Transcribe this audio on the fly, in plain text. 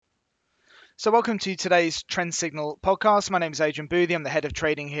So welcome to today's Trend Signal podcast. My name is Adrian Boothie. I'm the head of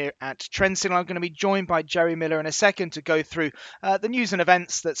trading here at Trend Signal. I'm going to be joined by Jerry Miller in a second to go through the news and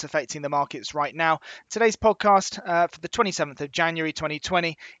events that's affecting the markets right now. Today's podcast for the 27th of January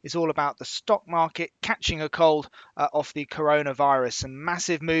 2020 is all about the stock market catching a cold off the coronavirus. Some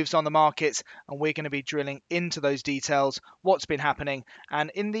massive moves on the markets, and we're going to be drilling into those details, what's been happening. And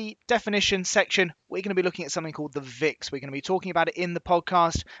in the definition section, we're going to be looking at something called the VIX. We're going to be talking about it in the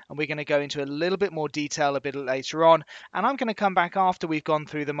podcast, and we're going to go into a little bit more detail a bit later on. And I'm going to come back after we've gone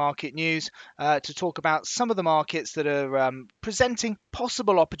through the market news to talk about some of the markets that are presenting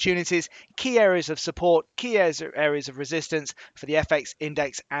possible opportunities, key areas of support, key areas of resistance for the FX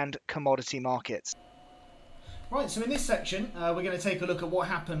index and commodity markets. Right, so in this section, we're going to take a look at what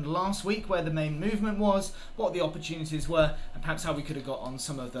happened last week, where the main movement was, what the opportunities were, and perhaps how we could have got on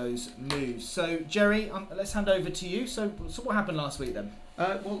some of those moves. So, Jerry, let's hand over to you. So what happened last week then?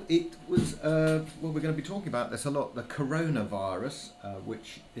 It was, we're going to be talking about this a lot, the coronavirus,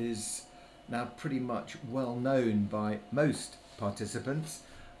 which is now pretty much well known by most participants.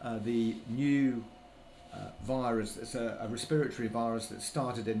 The new virus, it's a respiratory virus that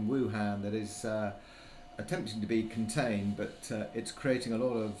started in Wuhan that is attempting to be contained, but it's creating a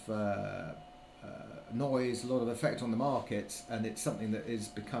lot of noise, a lot of effect on the markets, and it's something that is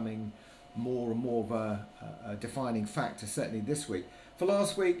becoming more and more of a defining factor, certainly this week. For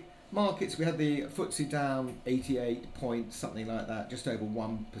last week, markets, we had the FTSE down 88 points, something like that, just over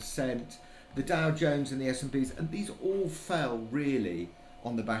 1%. The Dow Jones and the S&Ps, and these all fell really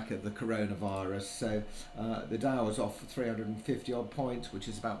on the back of the coronavirus. So the Dow was off 350 odd points, which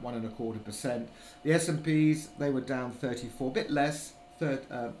is about 1.25%. The S&Ps, they were down 34, a bit less,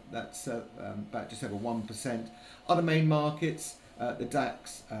 that's about just over 1%. Other main markets, the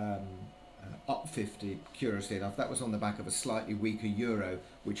DAX up 50, curiously enough. That was on the back of a slightly weaker euro,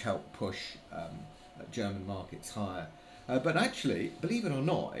 which helped push German markets higher. But actually, believe it or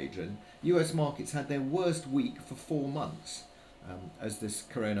not, Adrian, US markets had their worst week for 4 months. As this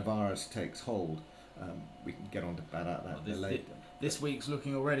coronavirus takes hold. We can get on to that later. This week's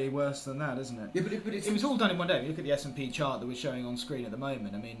looking already worse than that, isn't it? Yeah, but it was all done in one day. You look at the S&P chart that we're showing on screen at the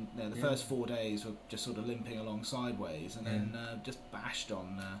moment. I mean, the first 4 days were just sort of limping along sideways, and then just bashed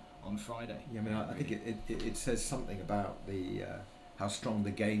on Friday. Yeah, I mean, I think it says something about the how strong the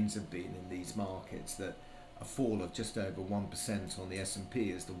gains have been in these markets, that a fall of just over 1% on the S&P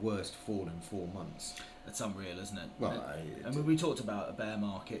is the worst fall in 4 months. That's unreal, isn't it? Well, I mean, we talked about a bear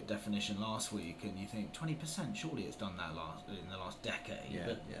market definition last week, and you think 20%. Surely it's done that in the last decade.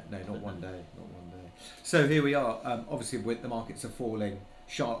 No, not one day. So here we are. Obviously, the markets are falling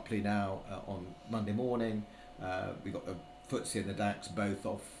sharply now on Monday morning. We got the FTSE and the DAX both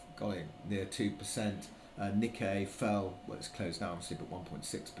off, going near 2%. Nikkei fell, well, it's closed now obviously, but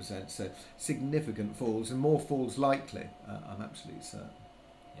 1.6%. So significant falls, and more falls likely. I'm absolutely certain.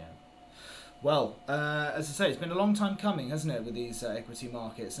 Yeah. Well, as I say, it's been a long time coming, hasn't it, with these equity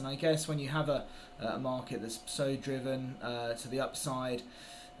markets? And I guess when you have a market that's so driven to the upside,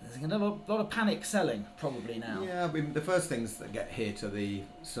 there's going to be a lot of panic selling probably now. Yeah, I mean, the first things that get hit are the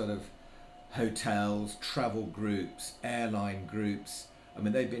sort of hotels, travel groups, airline groups. I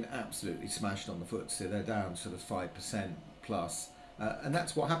mean, they've been absolutely smashed on the FTSE. They're down sort of 5% plus. And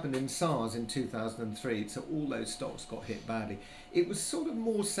that's what happened in SARS in 2003. So all those stocks got hit badly. It was sort of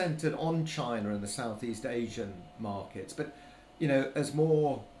more centred on China and the Southeast Asian markets. But, you know, as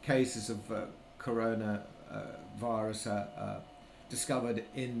more cases of coronavirus are discovered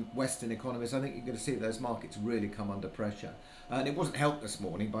in Western economies, I think you're going to see those markets really come under pressure. And it wasn't helped this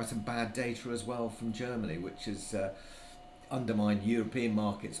morning by some bad data as well from Germany, which is undermined European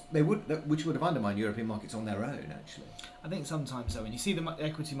markets. Which would have undermined European markets on their own, actually. I think sometimes though, when you see the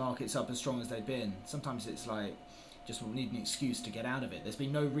equity markets up as strong as they've been, sometimes it's like just need an excuse to get out of it. There's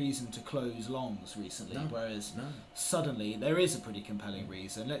been no reason to close longs recently, whereas suddenly there is a pretty compelling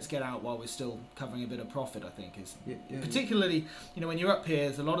reason. Let's get out while we're still covering a bit of profit, I think, is particularly, you know, when you're up here,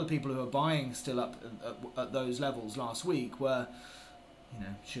 there's a lot of people who are buying still up at those levels last week were,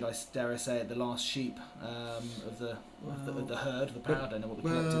 you know, dare I say it, the last sheep of the herd, of the crowd. I don't know what the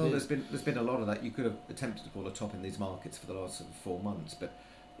collective is. There's been a lot of that. You could have attempted to pull a top in these markets for the last sort of 4 months, but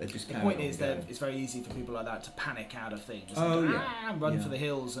they just the point is that it's very easy for people like that to panic out of things and run for the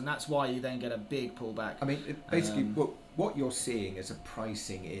hills, and that's why you then get a big pullback. I mean, basically, what you're seeing is a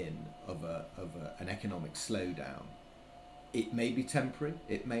pricing in of an economic slowdown. It may be temporary,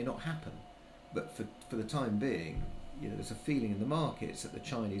 it may not happen, but for the time being, you know, there's a feeling in the markets that the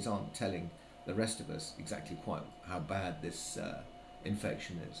Chinese aren't telling the rest of us exactly quite how bad this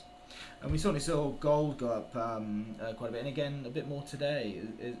infection is. And we certainly saw gold go up quite a bit, and again a bit more today,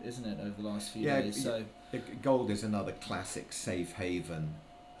 isn't it, over the last few days? So gold is another classic safe haven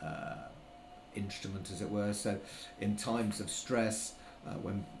instrument, as it were. So in times of stress,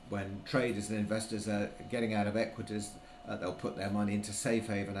 when traders and investors are getting out of equities, they'll put their money into safe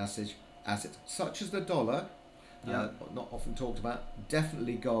haven assets such as the dollar. Not often talked about.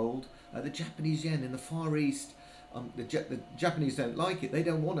 Definitely gold. The Japanese yen in the Far East. The Japanese don't like it. They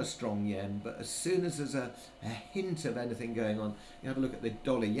don't want a strong yen. But as soon as there's a hint of anything going on, you have a look at the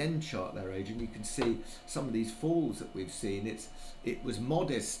dollar yen chart there, Adrian. You can see some of these falls that we've seen. It was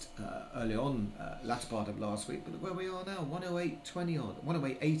modest early on, latter part of last week, but where we are now, 108.20 odd,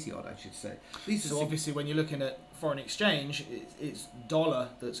 108.80 odd, I should say. Obviously, when you're looking at foreign exchange, it's dollar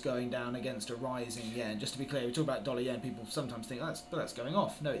that's going down against a rising yen. Just to be clear, we talk about dollar yen. People sometimes think that's going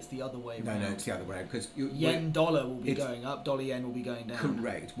off. No, it's the other way around. No, it's the other way around, because yen dollar will be going up, dollar yen will be going down.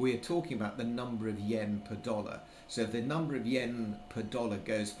 Correct. We're talking about the number of yen per dollar. So if the number of yen per dollar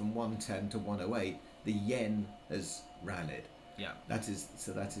goes from 110 to 108, the yen has rallied. Yeah. That is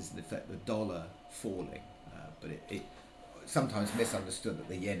in effect the dollar falling, but it sometimes misunderstood that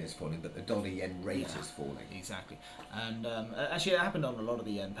the yen is falling, but the dollar yen rate is falling. Exactly. And actually, it happened on a lot of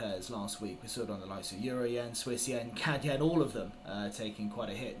the yen pairs last week. We saw it on the likes of euro yen, Swiss yen, CAD yen, all of them taking quite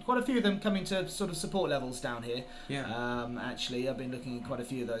a hit. Quite a few of them coming to sort of support levels down here. Yeah. Actually, I've been looking at quite a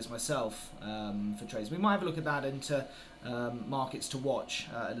few of those myself for trades. We might have a look at that into markets to watch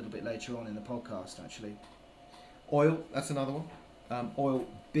a little bit later on in the podcast, actually. Oil, that's another one. Oil,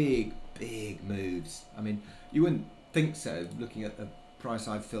 big moves. I mean, you wouldn't think so, looking at the price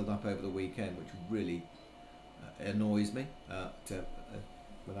I've filled up over the weekend, which really annoys me,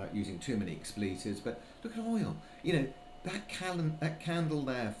 without using too many expletives. But look at oil. You know, that candle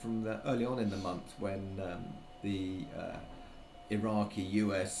there from early on in the month when the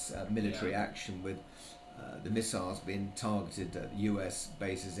Iraqi-US military action with the missiles being targeted at US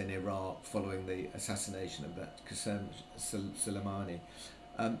bases in Iraq following the assassination of that Qasem Soleimani.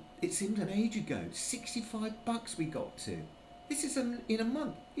 It seemed an age ago. $65 we got to. This is in a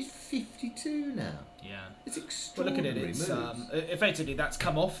month. It's 52 now. Yeah. It's extraordinary. Well, look at it. It's effectively that's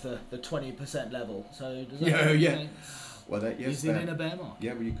come off the 20% level. So does that yeah. Well, is it in a bear market?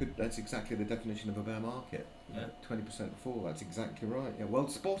 Yeah, well, you could. That's exactly the definition of a bear market. 20% fall. That's exactly right. Yeah, well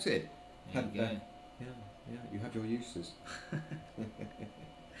spotted. There you go. Yeah, you have your uses.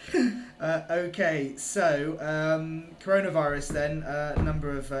 Okay, so coronavirus then,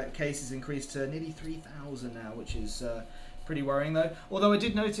 number of cases increased to nearly 3,000 now, which is pretty worrying though. Although I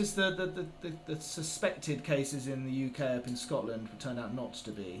did notice the suspected cases in the UK up in Scotland turned out not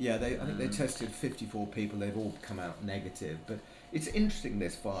to be. Yeah, I think they tested 54 people, they've all come out negative. But it's interesting,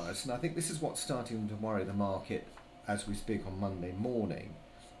 this virus, and I think this is what's starting to worry the market as we speak on Monday morning,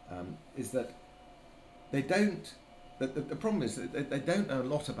 is that they don't. The problem is that they don't know a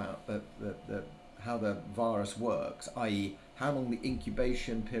lot about how the virus works, i.e. how long the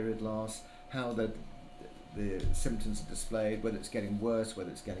incubation period lasts, how the symptoms are displayed, whether it's getting worse, whether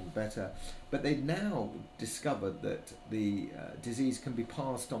it's getting better. But they've now discovered that the disease can be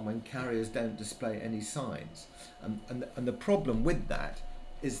passed on when carriers don't display any signs. And the problem with that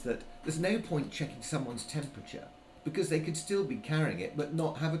is that there's no point checking someone's temperature, because they could still be carrying it but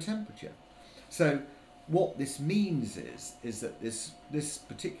not have a temperature. So what this means is that this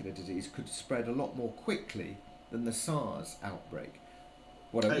particular disease could spread a lot more quickly than the SARS outbreak.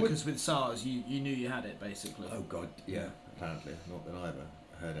 Because with SARS, you knew you had it, basically. Oh, God, yeah, apparently. Not that I ever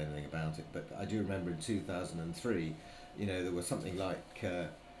heard anything about it. But I do remember in 2003, there was something like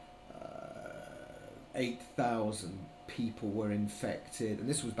 8,000 people were infected. And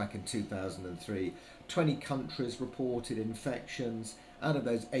this was back in 2003. 20 countries reported infections. Out of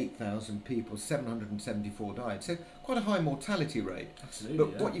those 8,000 people, 774 died. So quite a high mortality rate. Absolutely.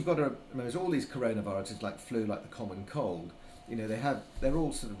 But what you've got to remember is all these coronaviruses, like flu, like the common cold, they're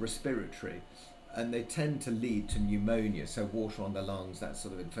all sort of respiratory, and they tend to lead to pneumonia, so water on the lungs, that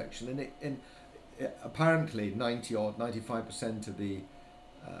sort of infection. And apparently 95% of the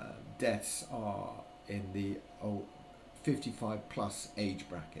deaths are in the 55 plus age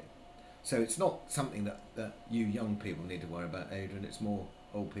bracket. So it's not something that you young people need to worry about, Adrian. It's more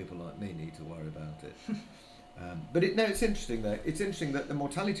old people like me need to worry about it. But it's interesting though. It's interesting that the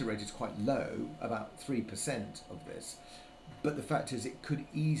mortality rate is quite low, about 3% of this. But the fact is, it could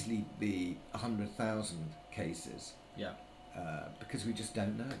easily be 100,000 cases. Yeah. Because we just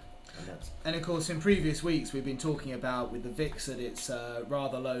don't know. And of course, in previous weeks, we've been talking about with the VIX at its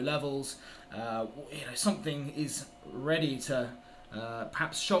rather low levels. Something is ready to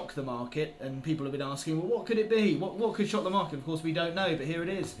perhaps shock the market, and people have been asking, well, what could it be? What could shock the market? Of course, we don't know, but here it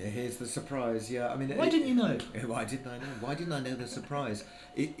is. Yeah, here's the surprise. Yeah, I mean, why didn't you know? Why didn't I know? Why didn't I know the surprise?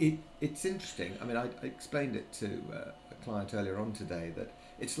 It's interesting. I mean, I explained it to a client earlier on today that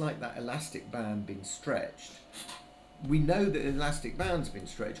it's like that elastic band being stretched. We know that an elastic band's been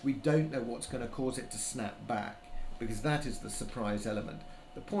stretched. We don't know what's going to cause it to snap back, because that is the surprise element.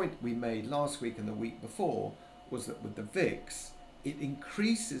 The point we made last week and the week before was that with the VIX, it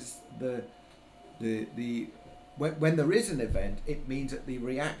increases when there is an event, it means that the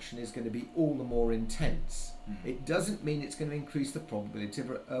reaction is going to be all the more intense. It doesn't mean it's going to increase the probability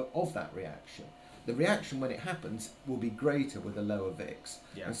of that reaction. The reaction when it happens will be greater with a lower VIX.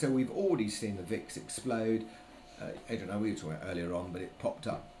 Yeah. And so we've already seen the VIX explode. Adrian, we were talking about earlier on, but it popped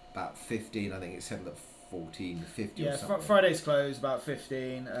up about 15. I think it settled at 14.50 or something. Friday's close about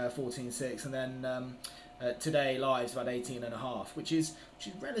 15, 14.6, and then today live's about 18.5, which is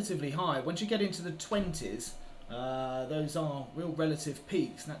relatively high. Once you get into the 20s, those are real relative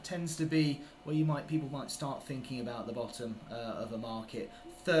peaks, and that tends to be where people might start thinking about the bottom of a market.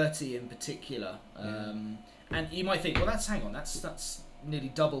 30 in particular, and you might think, well, that's nearly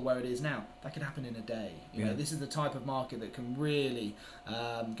double where it is now. That could happen in a day. You know, this is the type of market that can really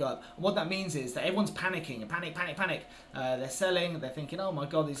go up. And what that means is that everyone's panicking, panic. They're selling. They're thinking, oh my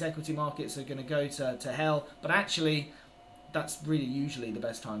God, these equity markets are going to go to hell. But actually, that's really usually the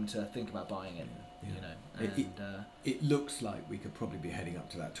best time to think about buying it. Yeah. You know, and it looks like we could probably be heading up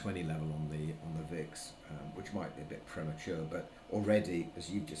to that 20 level on the VIX, which might be a bit premature, but already, as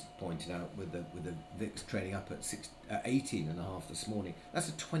you've just pointed out, with the VIX trading up at 18.5 this morning, that's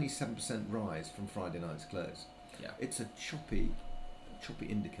a 27% rise from Friday night's close. Yeah, it's a choppy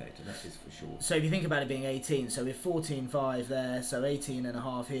indicator, that is for sure. So if you think about it being 18, so we're 14.5 there, so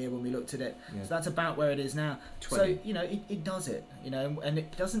 18.5 here when we looked at it. Yeah. So that's about where it is now. 20. So, you know, it does it, you know, and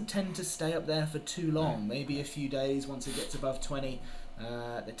it doesn't tend to stay up there for too long. Maybe a few days once it gets above 20.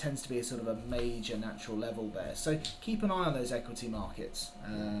 There tends to be a sort of a major natural level there. So keep an eye on those equity markets,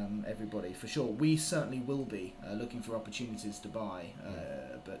 everybody, for sure. We certainly will be looking for opportunities to buy,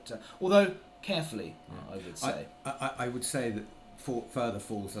 but although carefully, I would say. I would say that further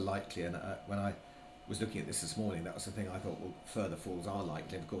falls are likely, and when I was looking at this morning, that was the thing I thought, well, further falls are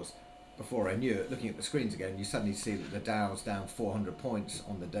likely. Of course, before I knew it, looking at the screens again, you suddenly see that the Dow's down 400 points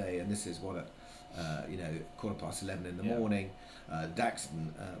on the day, and this is what at 11:15 in the morning. DAX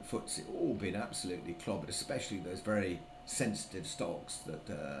and FTSE all been absolutely clobbered, especially those very sensitive stocks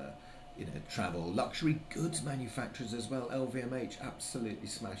that travel, luxury goods manufacturers as well. LVMH absolutely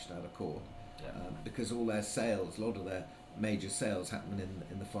smashed out of court because all their sales, a lot of their major sales happen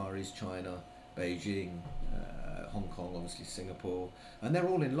in the Far East, China, Beijing, Hong Kong, obviously Singapore, and they're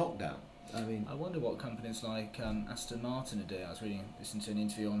all in lockdown. I mean, I wonder what companies like Aston Martin are doing. I was listening to an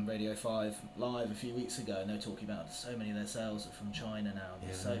interview on Radio 5 Live a few weeks ago, and they were talking about so many of their sales are from China now.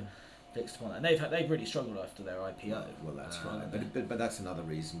 They're so fixed upon that. And they've really struggled after their IPO. Well, that's right. But that's another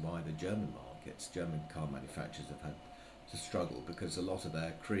reason why the German markets, German car manufacturers have had to struggle, because a lot of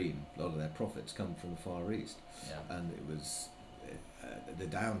their profits come from the Far East. Yeah. And it was the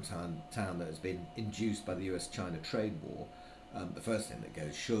downtown that has been induced by the US-China trade war. The first thing that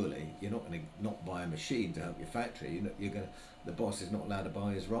goes, surely you're not going to not buy a machine to help your factory. The boss is not allowed to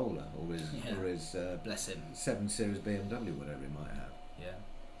buy his roller or his bless him 7 Series BMW, whatever he might have.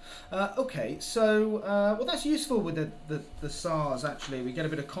 Yeah. Okay, so well, that's useful with the SARS. Actually, we get a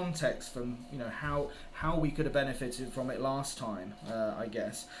bit of context from how we could have benefited from it last time, I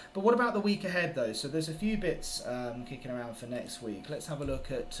guess. But what about the week ahead, though? So there's a few bits kicking around for next week. Let's have a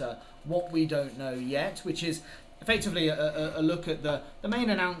look at what we don't know yet, which is effectively a look at the main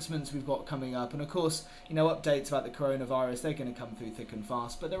announcements we've got coming up. And of course, updates about the coronavirus, they're going to come through thick and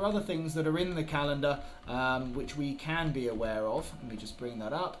fast. But there are other things that are in the calendar which we can be aware of. Let me just bring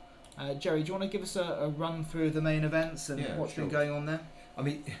that up. Jerry, do you want to give us a run through the main events and what's been going on there? I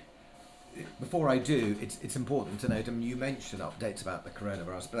mean, before I do, it's important to note, you mentioned updates about the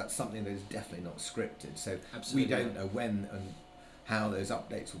coronavirus, but that's something that is definitely not scripted. So Absolutely. We don't know when and how those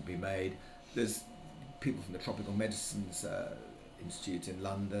updates will be made. There's people from the Tropical Medicines Institute in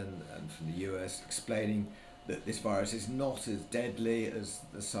London and from the US explaining that this virus is not as deadly as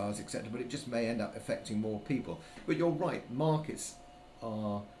the SARS, etc., but it just may end up affecting more people. But you're right, markets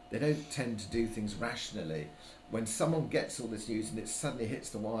they don't tend to do things rationally. When someone gets all this news and it suddenly hits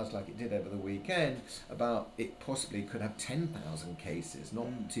the wires like it did over the weekend about it possibly could have 10,000 cases, not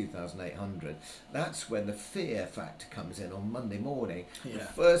 2,800, that's when the fear factor comes in on Monday morning. Yeah. The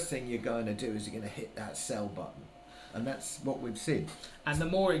first thing you're going to do is you're going to hit that sell button. And that's what we've seen. And the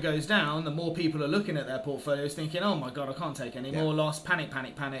more it goes down, the more people are looking at their portfolios thinking, oh my God, I can't take any more loss, panic.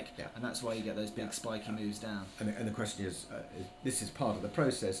 Yeah. And that's why you get those big spiky moves down. And the question is, this is part of the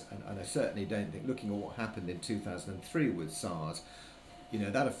process, and I certainly don't think, looking at what happened in 2003 with SARS,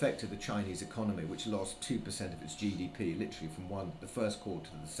 that affected the Chinese economy, which lost 2% of its GDP, literally from the first quarter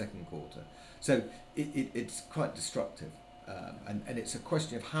to the second quarter. So it's quite destructive. And it's a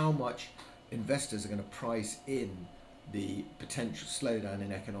question of how much investors are going to price in the potential slowdown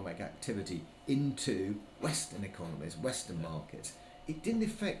in economic activity into Western economies, Western markets. It didn't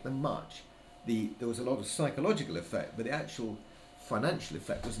affect them much. There was a lot of psychological effect, but the actual financial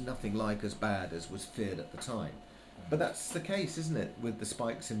effect was nothing like as bad as was feared at the time. But that's the case, isn't it, with the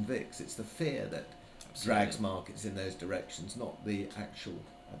spikes in VIX? It's the fear that drags markets in those directions, not the actual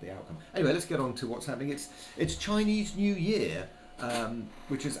the outcome. Anyway, let's get on to what's happening. It's Chinese New Year,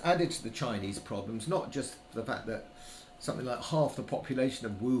 which has added to the Chinese problems, not just the fact that something like half the population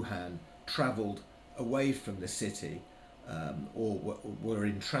of Wuhan travelled away from the city or were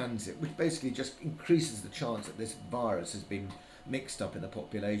in transit, which basically just increases the chance that this virus has been mixed up in the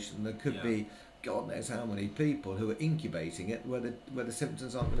population. There could be God knows how many people who are incubating it where the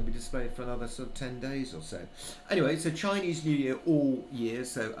symptoms aren't going to be displayed for another sort of 10 days or so. Anyway, so Chinese New Year all year,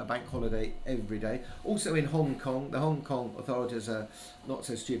 so a bank holiday every day. Also in Hong Kong, the Hong Kong authorities are not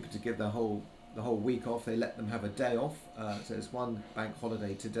so stupid to give the whole week off. They let them have a day off. So there's one bank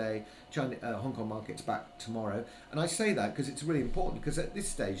holiday today. Hong Kong market's back tomorrow. And I say that because it's really important, because at this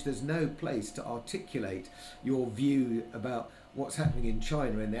stage there's no place to articulate your view about what's happening in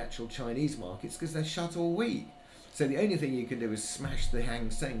China in the actual Chinese markets, because they're shut all week. So the only thing you can do is smash the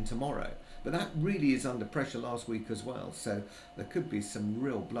Hang Seng tomorrow. But that really is under pressure last week as well. So there could be some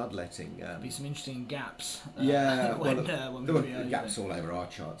real bloodletting. Be some interesting gaps. When there were gaps there. all over our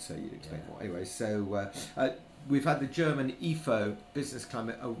chart, so you'd expect. Yeah. Anyway, so we've had the German IFO business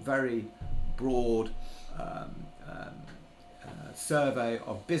climate, a very broad survey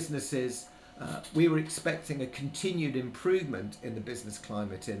of businesses. We were expecting a continued improvement in the business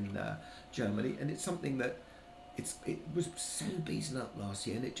climate in Germany, and it's something that it was so beaten up last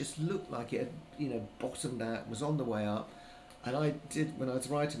year, and it just looked like it had bottomed out, was on the way up. And when I was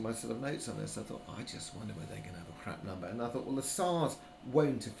writing my sort of notes on this, I thought, I just wonder whether they're going to have a crap number. And I thought, well, the SARS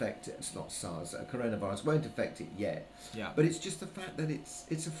won't affect it. It's not SARS, coronavirus won't affect it yet. Yeah. But it's just the fact that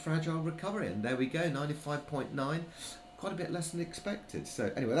it's a fragile recovery, and there we go, 95.9. Quite a bit less than expected.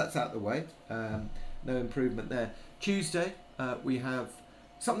 So anyway, that's out of the way. No improvement there. Tuesday, we have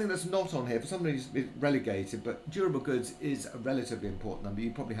something that's not on here for somebody who's been relegated, but durable goods is a relatively important number.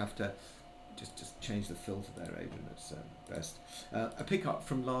 You probably have to just change the filter there, Adrian, it's best. A pickup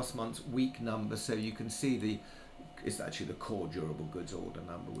from last month's week number, so you can see it's actually the core durable goods order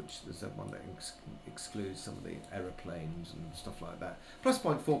number, which there's one that excludes some of the aeroplanes and stuff like that. Plus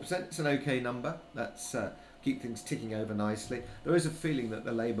 0.4%, it's an okay number. That's keep things ticking over nicely. There is a feeling that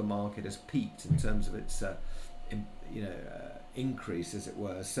the labour market has peaked in terms of its increase, as it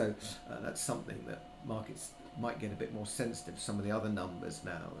were. So that's something that markets might get a bit more sensitive to some of the other numbers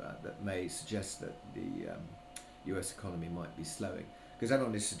now that may suggest that the US economy might be slowing. Because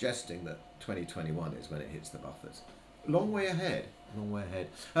everyone is suggesting that 2021 is when it hits the buffers. Long way ahead.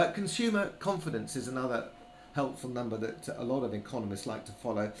 Consumer confidence is another helpful number that a lot of economists like to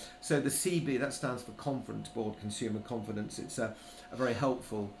follow. So the CB, that stands for Conference Board Consumer Confidence. It's a very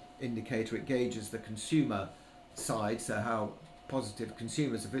helpful indicator. It gauges the consumer side, so how positive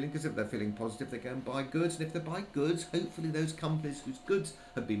consumers are feeling, because if they're feeling positive, they go and buy goods, and if they buy goods, hopefully those companies whose goods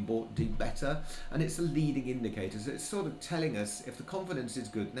have been bought do better, and it's a leading indicator. So it's sort of telling us if the confidence is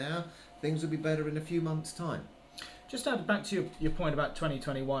good now, things will be better in a few months' time. Just add back to your point about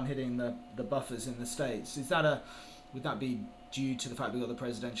 2021 hitting the buffers in the States. Would that be due to the fact we've got the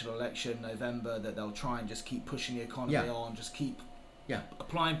presidential election in November, that they'll try and just keep pushing the economy on, just keep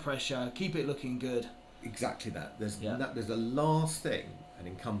applying pressure, keep it looking good? Exactly that. There's the last thing an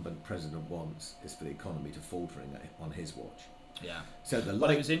incumbent president wants is for the economy to faltering on his watch. Yeah. So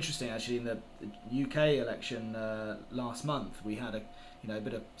it was interesting actually in the UK election last month. We had a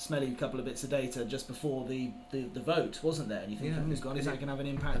bit of smelly couple of bits of data just before the vote, wasn't there? And you think, is that going to have an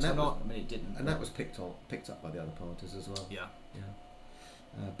impact or not? I mean, it didn't. And that was picked up by the other parties as well. Yeah.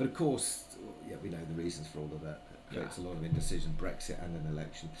 But of course, we know the reasons for all of that. It creates a lot of indecision, Brexit and an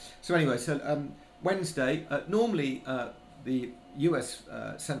election. So anyway, Wednesday, normally the US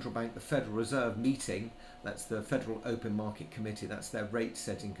central bank, the Federal Reserve meeting, that's the Federal Open Market Committee, that's their rate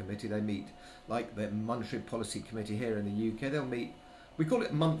setting committee. They meet like the Monetary Policy Committee here in the UK. They'll meet we call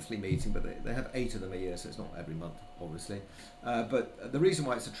it a monthly meeting, but they have 8 of them a year, so it's not every month, obviously. But the reason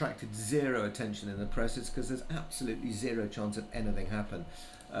why it's attracted zero attention in the press is because there's absolutely zero chance of anything happen.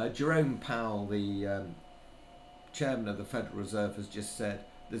 Jerome Powell, the chairman of the Federal Reserve, has just said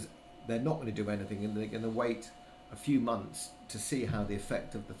they're not going to do anything, and they're going to wait a few months to see how the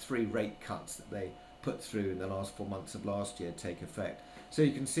effect of the 3 rate cuts that they put through in the last 4 months of last year take effect. So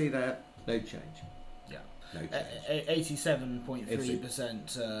you can see there, no change. Yeah. No change.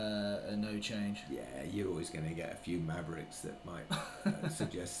 87.3% no change. Yeah, you're always going to get a few mavericks that might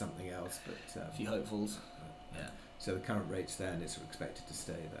suggest something else, but A few hopefuls. Yeah. so the current rate's there, and it's expected to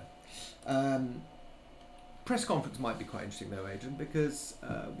stay there. Press conference might be quite interesting though, Adrian, because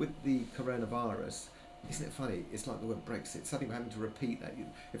with the coronavirus, isn't it funny? It's like the word Brexit. Suddenly we're having to repeat that.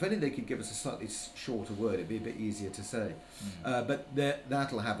 If only they could give us a slightly shorter word, it'd be a bit easier to say. But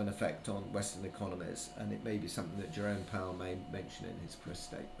that'll have an effect on Western economies, and it may be something that Jerome Powell may mention in his press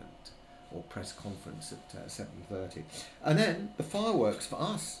statement or press conference at 7:30. And then the fireworks for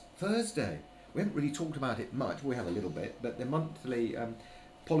us, Thursday. We haven't really talked about it much. We have a little bit, but the monthly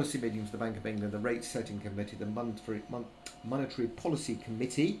policy meetings for the Bank of England, the rate setting committee, the monetary policy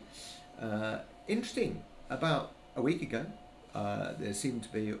committee. Interesting. About a week ago, there seemed to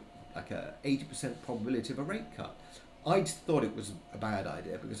be like a 80% probability of a rate cut. I thought it was a bad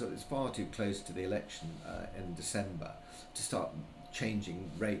idea because it was far too close to the election in December to start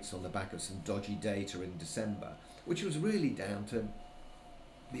changing rates on the back of some dodgy data in December, which was really down to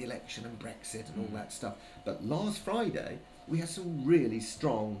the election and Brexit and all that stuff. But last Friday, we had some really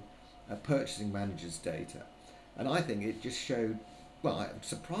strong purchasing managers data, and I think it just showed, well,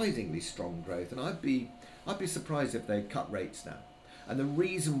 surprisingly strong growth. And I'd be surprised if they cut rates now. And the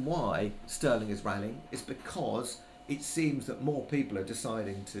reason why sterling is rallying is because it seems that more people are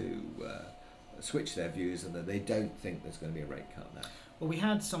deciding to switch their views, and that they don't think there's going to be a rate cut now. Well, we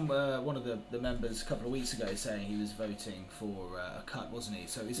had one of the members a couple of weeks ago saying he was voting for a cut, wasn't he?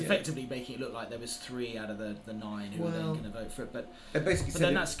 So it's effectively making it look like there was 3 out of the 9 who were then going to vote for it. But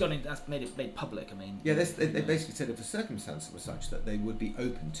then that's made it made public. I mean, yeah, they basically said if the circumstances were such that they would be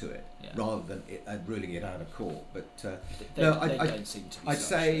open to it rather than ruling it out of court. But they don't seem to be. I'd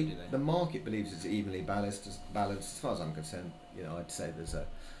say the market believes it's evenly balanced. As far as I'm concerned, I'd say there's a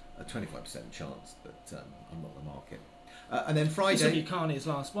 25% chance, but I'm not the market. And then Friday, Buchanan's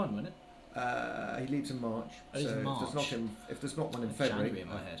last one, wasn't it? he leaves in March. He's in March. If there's not one in February, January in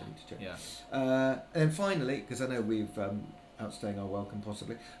my head. Yeah. And then finally, because I know we've outstaying our welcome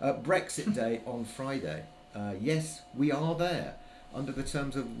possibly, Brexit Day on Friday. Yes, we are there. Under the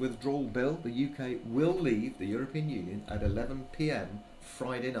terms of withdrawal bill, the UK will leave the European Union at 11 p.m.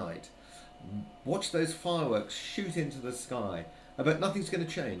 Friday night. Watch those fireworks shoot into the sky. But nothing's going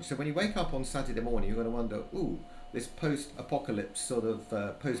to change. So when you wake up on Saturday morning, you're going to wonder, this post-apocalypse sort of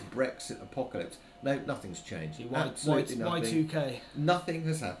post-Brexit apocalypse. No, nothing's changed. Absolutely nothing. Y2K. Nothing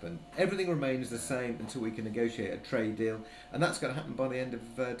has happened. Everything remains the same until we can negotiate a trade deal, and that's going to happen by the end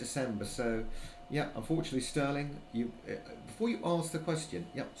of December. So, yeah, unfortunately, sterling. Before you ask the question,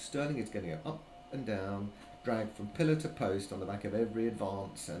 sterling is going to go up and down, dragged from pillar to post on the back of every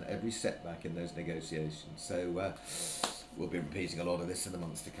advance and every setback in those negotiations. So we'll be repeating a lot of this in the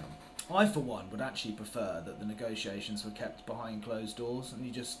months to come. I, for one, would actually prefer that the negotiations were kept behind closed doors,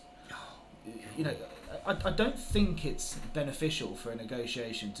 and I don't think it's beneficial for a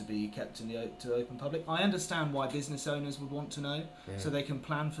negotiation to be kept in to open public. I understand why business owners would want to know, so they can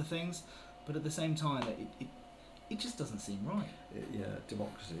plan for things, but at the same time, it just doesn't seem right.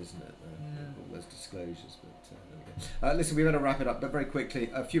 Democracy, isn't it? All those disclosures. But there we go. Listen, we better wrap it up, but very quickly,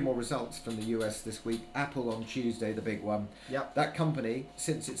 a few more results from the US this week. Apple on Tuesday, the big one. Yep. That company,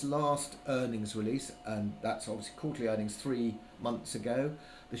 since its last earnings release, and that's obviously quarterly earnings 3 months ago,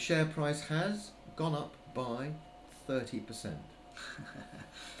 the share price has gone up by 30%.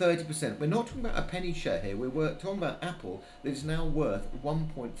 30%. We're not talking about a penny share here. We're talking about Apple that is now worth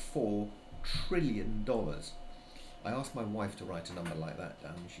 $1.4 trillion. I asked my wife to write a number like that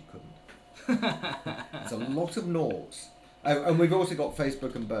down, and she couldn't. It's a lot of noughts. Oh, and we've also got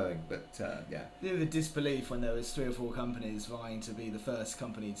Facebook and Boeing, but The disbelief when there was 3 or 4 companies vying to be the first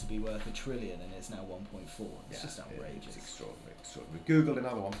company to be worth $1 trillion, and it's now 1.4. It's just outrageous. It's extraordinary. Google,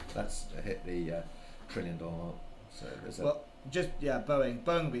 another one. That's hit the $1 trillion mark. So there's Boeing.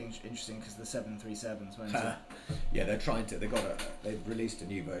 Boeing will be interesting because the 737s, won't it? Yeah, they're trying to. They've released a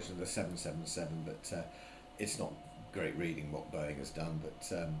new version of the 777, but it's not great reading what Boeing has done. But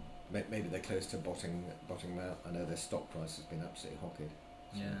maybe they're close to bottoming out. I know their stock price has been absolutely hockeyed.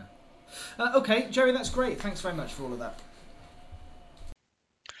 So. Yeah. Okay, Jerry, that's great. Thanks very much for all of that.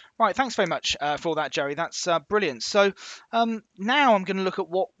 Right, thanks very much for all that, Jerry. That's brilliant. So now I'm going to look at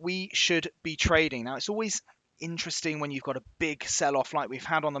what we should be trading. Now, it's always interesting when you've got a big sell-off like we've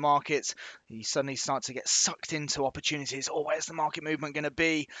had on the markets. You suddenly start to get sucked into opportunities. Oh, where's the market movement going to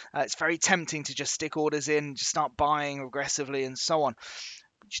be? It's very tempting to just stick orders in, just start buying aggressively and so on.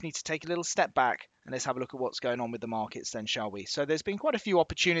 We just need to take a little step back and let's have a look at what's going on with the markets then, shall we? So there's been quite a few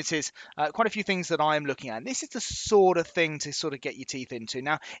opportunities, quite a few things that I'm looking at. And this is the sort of thing to sort of get your teeth into.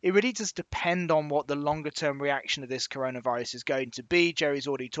 Now, it really does depend on what the longer term reaction of this coronavirus is going to be. Jerry's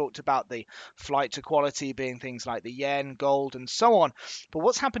already talked about the flight to quality being things like the yen, gold, and so on. But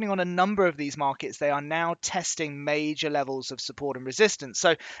what's happening on a number of these markets, they are now testing major levels of support and resistance.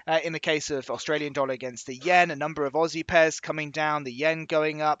 So in the case of Australian dollar against the yen, a number of Aussie pairs coming down, the yen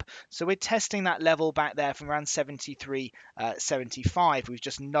going up. So we're testing that level back there from around 73.75. We've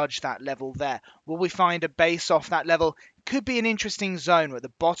just nudged that level there. Will we find a base off that level? Could be an interesting zone. We're at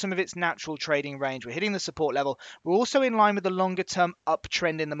the bottom of its natural trading range. We're hitting the support level. We're also in line with the longer term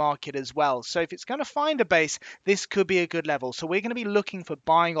uptrend in the market as well. So if it's going to find a base, this could be a good level. So we're going to be looking for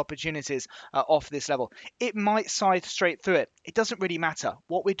buying opportunities off this level. It might side straight through it. It doesn't really matter.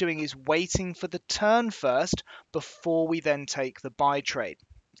 What we're doing is waiting for the turn first before we then take the buy trade.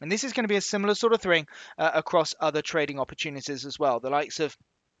 And this is going to be a similar sort of thing across other trading opportunities as well. The likes of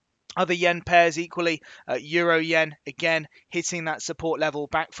other yen pairs equally, euro yen again hitting that support level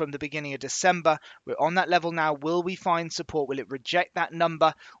back from the beginning of December. We're on that level now. Will we find support? Will it reject that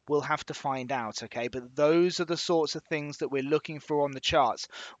number? We'll have to find out, okay? But those are the sorts of things that we're looking for on the charts.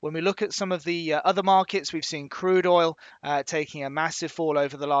 When we look at some of the other markets, we've seen crude oil taking a massive fall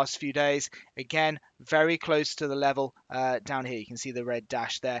over the last few days. Again, very close to the level down here. You can see the red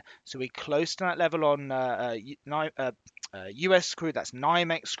dash there. So we're close to that level on US crude, that's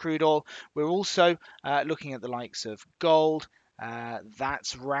NYMEX crude oil. We're also looking at the likes of gold.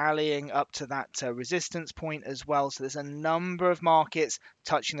 That's rallying up to that resistance point as well. So there's a number of markets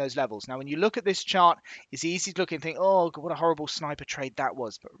touching those levels. Now, when you look at this chart, it's easy to look and think, oh, God, what a horrible sniper trade that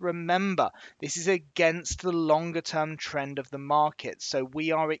was. But remember, this is against the longer term trend of the market. So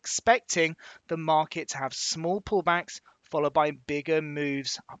we are expecting the market to have small pullbacks followed by bigger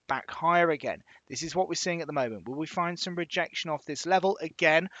moves back higher again. This is what we're seeing at the moment. Will we find some rejection off this level?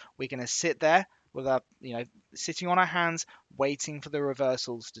 Again, we're going to sit there with our, sitting on our hands, waiting for the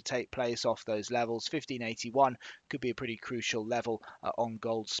reversals to take place off those levels. 1581 could be a pretty crucial level on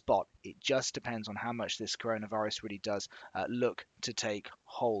gold spot. It just depends on how much this coronavirus really does look to take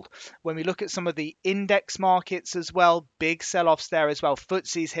hold. When we look at some of the index markets as well, big sell-offs there as well.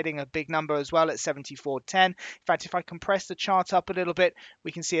 FTSE's hitting a big number as well at 74.10. In fact, if I compress the chart up a little bit,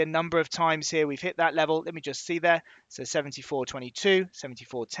 we can see a number of times here we've hit that level. Let me just see there. So 74.22,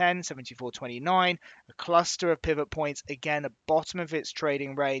 74.10, 74.29, a cluster of pivot points. Again, the bottom of its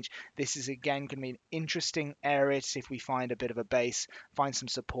trading range. This is again going to be an interesting area to see if we find a bit of a base, find some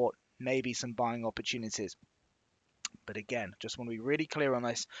support, maybe some buying opportunities. But again, just want to be really clear on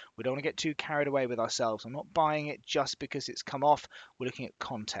this. We don't want to get too carried away with ourselves. I'm not buying it just because it's come off. We're looking at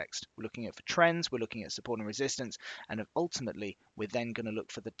context. We're looking at for trends. We're looking at support and resistance. And ultimately, we're then going to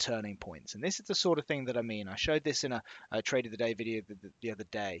look for the turning points. And this is the sort of thing that I mean. I showed this in a Trade of the Day video the other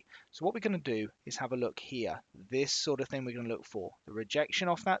day. So what we're going to do is have a look here. This sort of thing we're going to look for. The rejection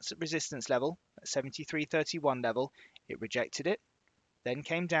off that resistance level, at 73.31 level. It rejected it, then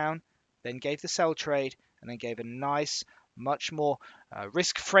came down, then gave the sell trade, and then gave a nice, much more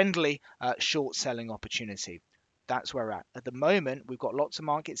risk-friendly short selling opportunity. That's where we're at. At the moment, we've got lots of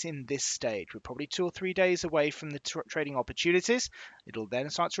markets in this stage. We're probably 2 or 3 days away from the trading opportunities. It'll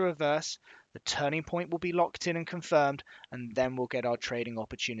then start to reverse. The turning point will be locked in and confirmed, and then we'll get our trading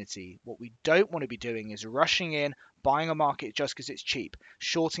opportunity. What we don't want to be doing is rushing in, buying a market just because it's cheap,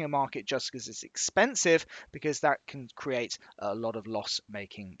 shorting a market just because it's expensive, because that can create a lot of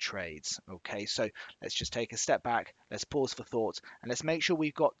loss-making trades. Okay, so let's just take a step back, let's pause for thought, and let's make sure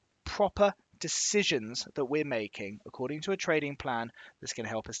we've got proper decisions that we're making according to a trading plan that's going to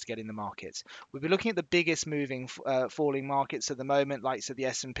help us to get in the markets. We'll be looking at the biggest moving falling markets at the moment, like so the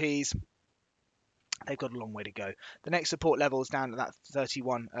S&Ps. They've got a long way to go. The next support level is down at that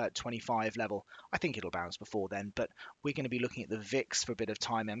 31.25 level. I think it'll bounce before then, but we're going to be looking at the VIX for a bit of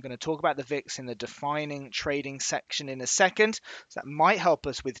time. I'm going to talk about the VIX in the defining trading section in a second. So that might help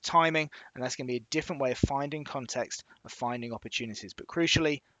us with timing, and that's going to be a different way of finding context, of finding opportunities. But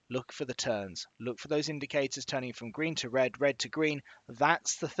crucially, look for the turns. Look for those indicators turning from green to red, red to green.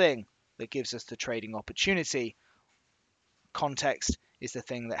 That's the thing that gives us the trading opportunity. Context is the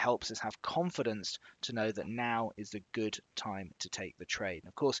thing that helps us have confidence to know that now is the good time to take the trade. And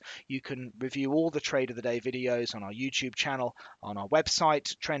of course, you can review all the trade of the day videos on our YouTube channel, on our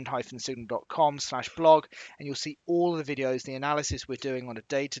website, trend-signal.com/blog, and you'll see all of the videos, the analysis we're doing on a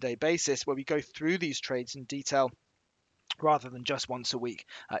day-to-day basis, where we go through these trades in detail rather than just once a week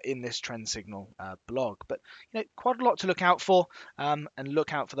in this Trend Signal blog. But quite a lot to look out for, and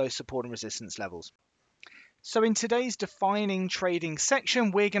look out for those support and resistance levels. So in today's defining trading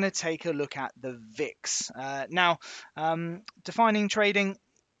section, we're going to take a look at the VIX. Now, defining trading,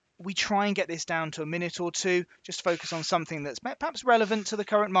 we try and get this down to a minute or two, just focus on something that's perhaps relevant to the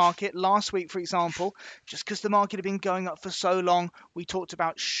current market. Last week, for example, just because the market had been going up for so long, we talked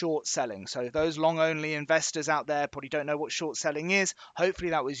about short selling. So those long-only investors out there probably don't know what short selling is. Hopefully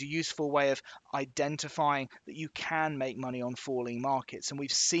that was a useful way of identifying that you can make money on falling markets. And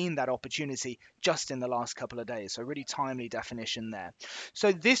we've seen that opportunity just in the last couple of days. So really timely definition there.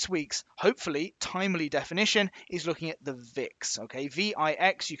 So this week's, hopefully, timely definition is looking at the VIX. Okay,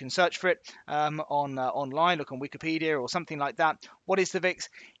 VIX, you can search for it online, look on Wikipedia or something like that. What is the VIX?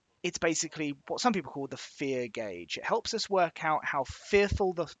 It's basically what some people call the fear gauge. It helps us work out how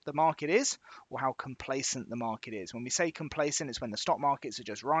fearful the market is or how complacent the market is. When we say complacent, it's when the stock markets are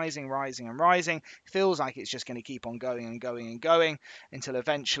just rising, rising, and rising. It feels like it's just going to keep on going and going and going until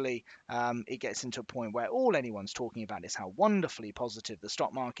eventually it gets into a point where all anyone's talking about is how wonderfully positive the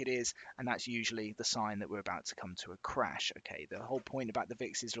stock market is, and that's usually the sign that we're about to come to a crash. Okay, the whole point about the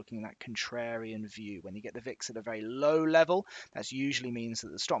VIX is looking at that contrarian view. When you get the VIX at a very low level, that usually means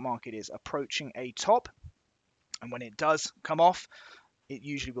that the stock market is approaching a top, and when it does come off, it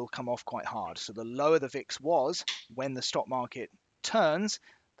usually will come off quite hard. So the lower the VIX was when the stock market turns,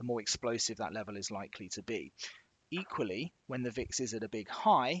 the more explosive that level is likely to be. Equally, when the VIX is at a big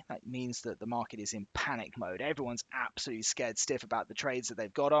high, that means that the market is in panic mode. Everyone's absolutely scared stiff about the trades that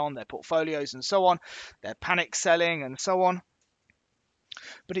they've got on, their portfolios and so on. They're panic selling and so on.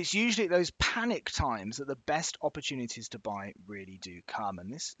 But it's usually at those panic times that the best opportunities to buy really do come.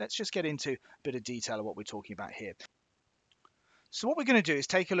 And let's just get into a bit of detail of what we're talking about here. So what we're going to do is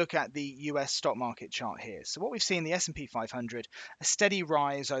take a look at the US stock market chart here. So what we've seen, the S&P 500, a steady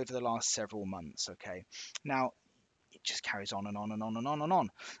rise over the last several months. Okay, now it just carries on and on and on and on and on.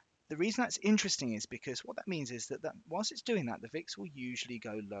 The reason that's interesting is because what that means is that whilst it's doing that, the VIX will usually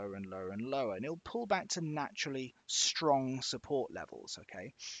go lower and lower and lower, and it'll pull back to naturally strong support levels.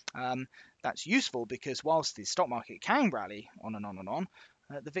 Okay, that's useful because whilst the stock market can rally on and on and on,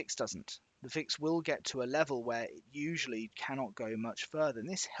 the VIX doesn't. The VIX will get to a level where it usually cannot go much further, and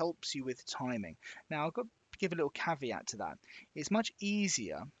this helps you with timing. Now, I've got to give a little caveat to that. It's much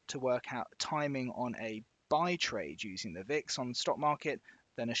easier to work out timing on a buy trade using the VIX on the stock market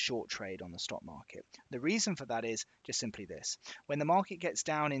than a short trade on the stock market. The reason for that is just simply this. When the market gets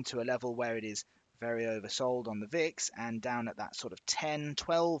down into a level where it is very oversold on the VIX and down at that sort of 10,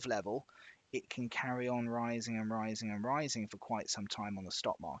 12 level, it can carry on rising and rising and rising for quite some time on the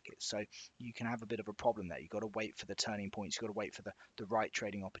stock market. So you can have a bit of a problem there. You've got to wait for the turning points. You've got to wait for the right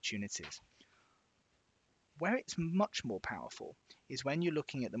trading opportunities. Where it's much more powerful is when you're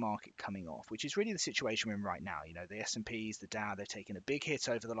looking at the market coming off, which is really the situation we're in right now. The S&Ps, the Dow, they've taken a big hit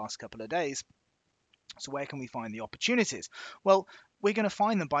over the last couple of days. So where can we find the opportunities? Well, we're going to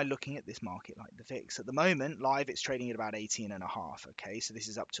find them by looking at this market like the VIX. At the moment, live, it's trading at about 18.5. Okay, so this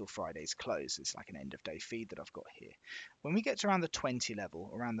is up till Friday's close. It's like an end of day feed that I've got here. When we get to around the 20 level,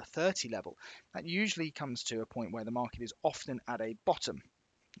 around the 30 level, that usually comes to a point where the market is often at a bottom.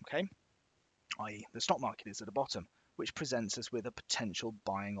 Okay, i.e. the stock market is at the bottom, which presents us with a potential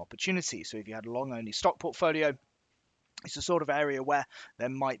buying opportunity. So if you had a long-only stock portfolio, it's a sort of area where there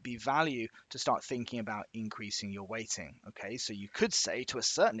might be value to start thinking about increasing your weighting. Okay, so you could say to a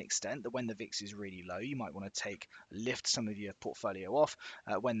certain extent that when the VIX is really low, you might want to lift some of your portfolio off.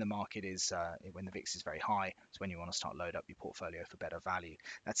 When the VIX is very high, it's when you want to start load up your portfolio for better value.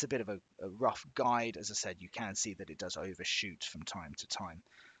 That's a bit of a rough guide. As I said, you can see that it does overshoot from time to time.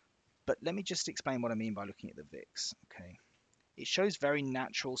 But let me just explain what I mean by looking at the VIX. Okay, it shows very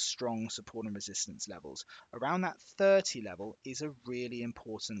natural, strong support and resistance levels. Around that 30 level is a really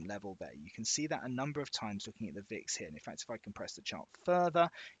important level there. You can see that a number of times looking at the VIX here. And in fact, if I compress the chart further,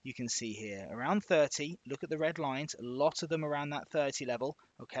 you can see here around 30, look at the red lines, a lot of them around that 30 level.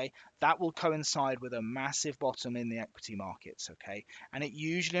 Okay, that will coincide with a massive bottom in the equity markets. Okay, and it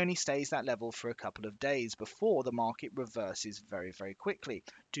usually only stays that level for a couple of days before the market reverses very, very quickly.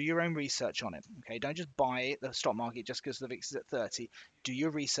 Do your own research on it. Okay, don't just buy the stock market just because the VIX is at 30, do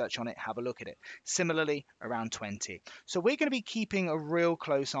your research on it, have a look at it. Similarly, around 20. So we're going to be keeping a real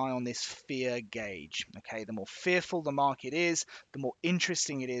close eye on this fear gauge. Okay, the more fearful the market is, the more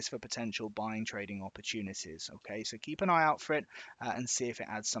interesting it is for potential buying trading opportunities. Okay, so keep an eye out for it and see if it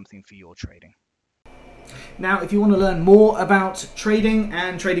adds something for your trading. Now, if you want to learn more about trading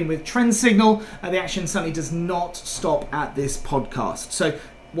and trading with Trend Signal, the action certainly does not stop at this podcast. So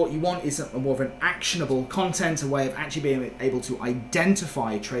what you want is more of an actionable content, a way of actually being able to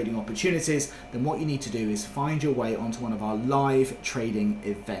identify trading opportunities. Then what you need to do is find your way onto one of our live trading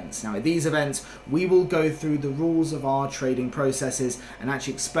events. Now, at these events, we will go through the rules of our trading processes and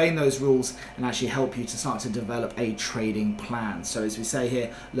actually explain those rules and actually help you to start to develop a trading plan. So as we say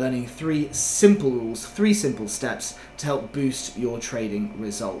here, learning 3 simple rules, 3 simple steps to help boost your trading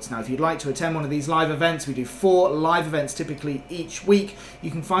results. Now, if you'd like to attend one of these live events, we do 4 live events typically each week. You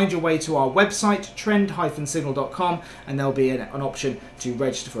can find your way to our website, trend-signal.com, and there'll be an option to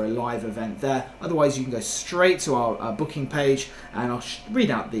register for a live event there. Otherwise, you can go straight to our booking page, and I'll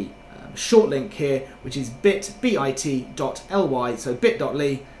read out the short link here, which is bit.ly, so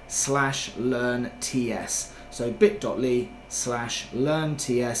bit.ly/learnts. So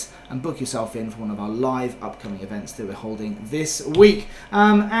bit.ly/learnts, and book yourself in for one of our live upcoming events that we're holding this week.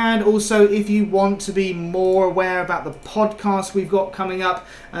 And also, if you want to be more aware about the podcast we've got coming up,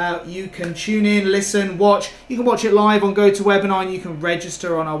 you can tune in, listen, watch. You can watch it live on GoToWebinar, and you can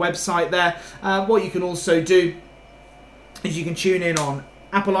register on our website there. What you can also do is you can tune in on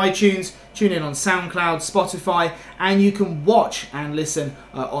Apple iTunes, tune in on SoundCloud, Spotify, and you can watch and listen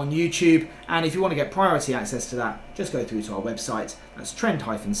on YouTube. And if you want to get priority access to that, just go through to our website. That's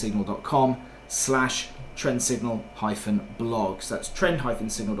trend-signal.com/trendsignal-blog. So that's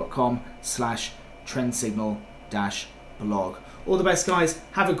trend-signal.com/trendsignal-blog. All the best, guys.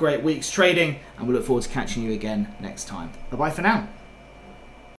 Have a great week's trading, and we look forward to catching you again next time. Bye-bye for now.